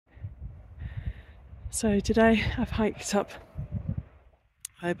So today I've hiked up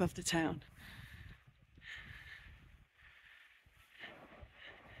high above the town.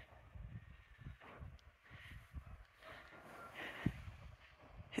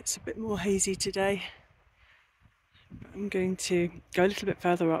 It's a bit more hazy today, but I'm going to go a little bit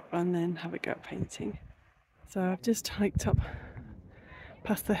further up and then have a go at painting. So I've just hiked up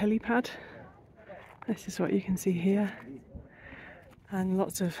past the helipad. This is what you can see here, and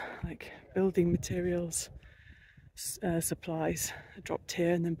lots of like building materials supplies are dropped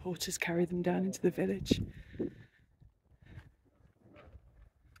here, and then porters carry them down into the village.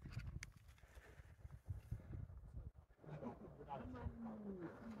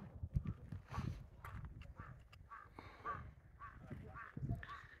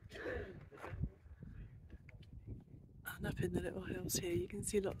 And up in the little hills here you can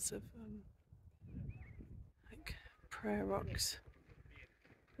see lots of like prayer rocks.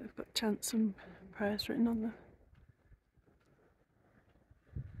 They've got chants and prayers written on them.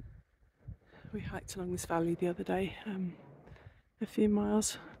 We hiked along this valley the other day, a few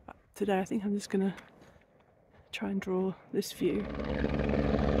miles, but today I think I'm just going to try and draw this view.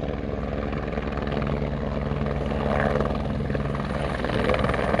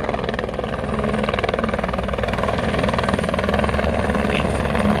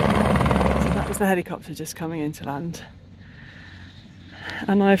 So that was the helicopter just coming into land,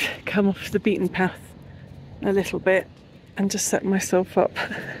 and I've come off the beaten path a little bit and just set myself up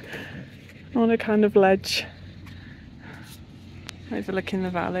on a kind of ledge overlooking the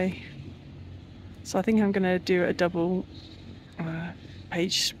valley. So I think I'm going to do a double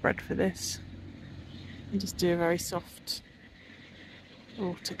page spread for this and just do a very soft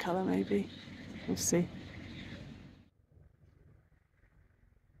watercolour maybe. We'll see.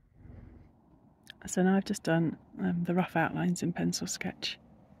 So now I've just done the rough outlines in pencil sketch.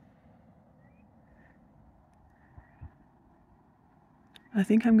 I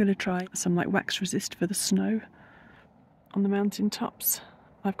think I'm going to try some like wax resist for the snow on the mountain tops.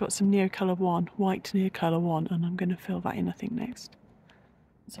 I've got some Neocolour 1, white Neocolour 1, and I'm going to fill that in I think next.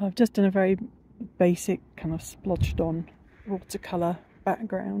 So I've just done a very basic kind of splodged on watercolour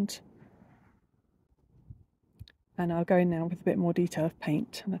background, and I'll go in now with a bit more detail of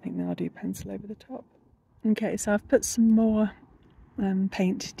paint, and I think then I'll do pencil over the top. Okay, so I've put some more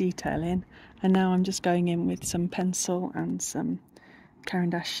paint detail in, and now I'm just going in with some pencil and some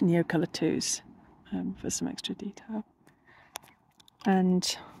Caran d'Ache Neocolour 2s for some extra detail.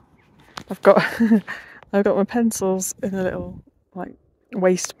 And I've got I've got my pencils in a little like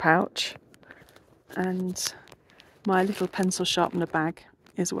waist pouch, and my little pencil sharpener bag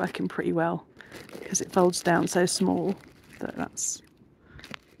is working pretty well because it folds down so small that that's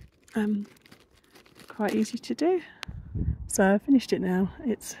quite easy to do. So I've finished it now.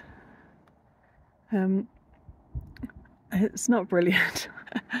 It's not brilliant,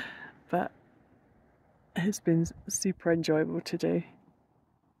 but it's been super enjoyable to do.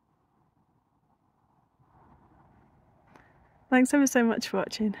 Thanks ever so much for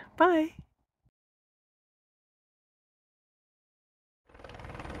watching. Bye!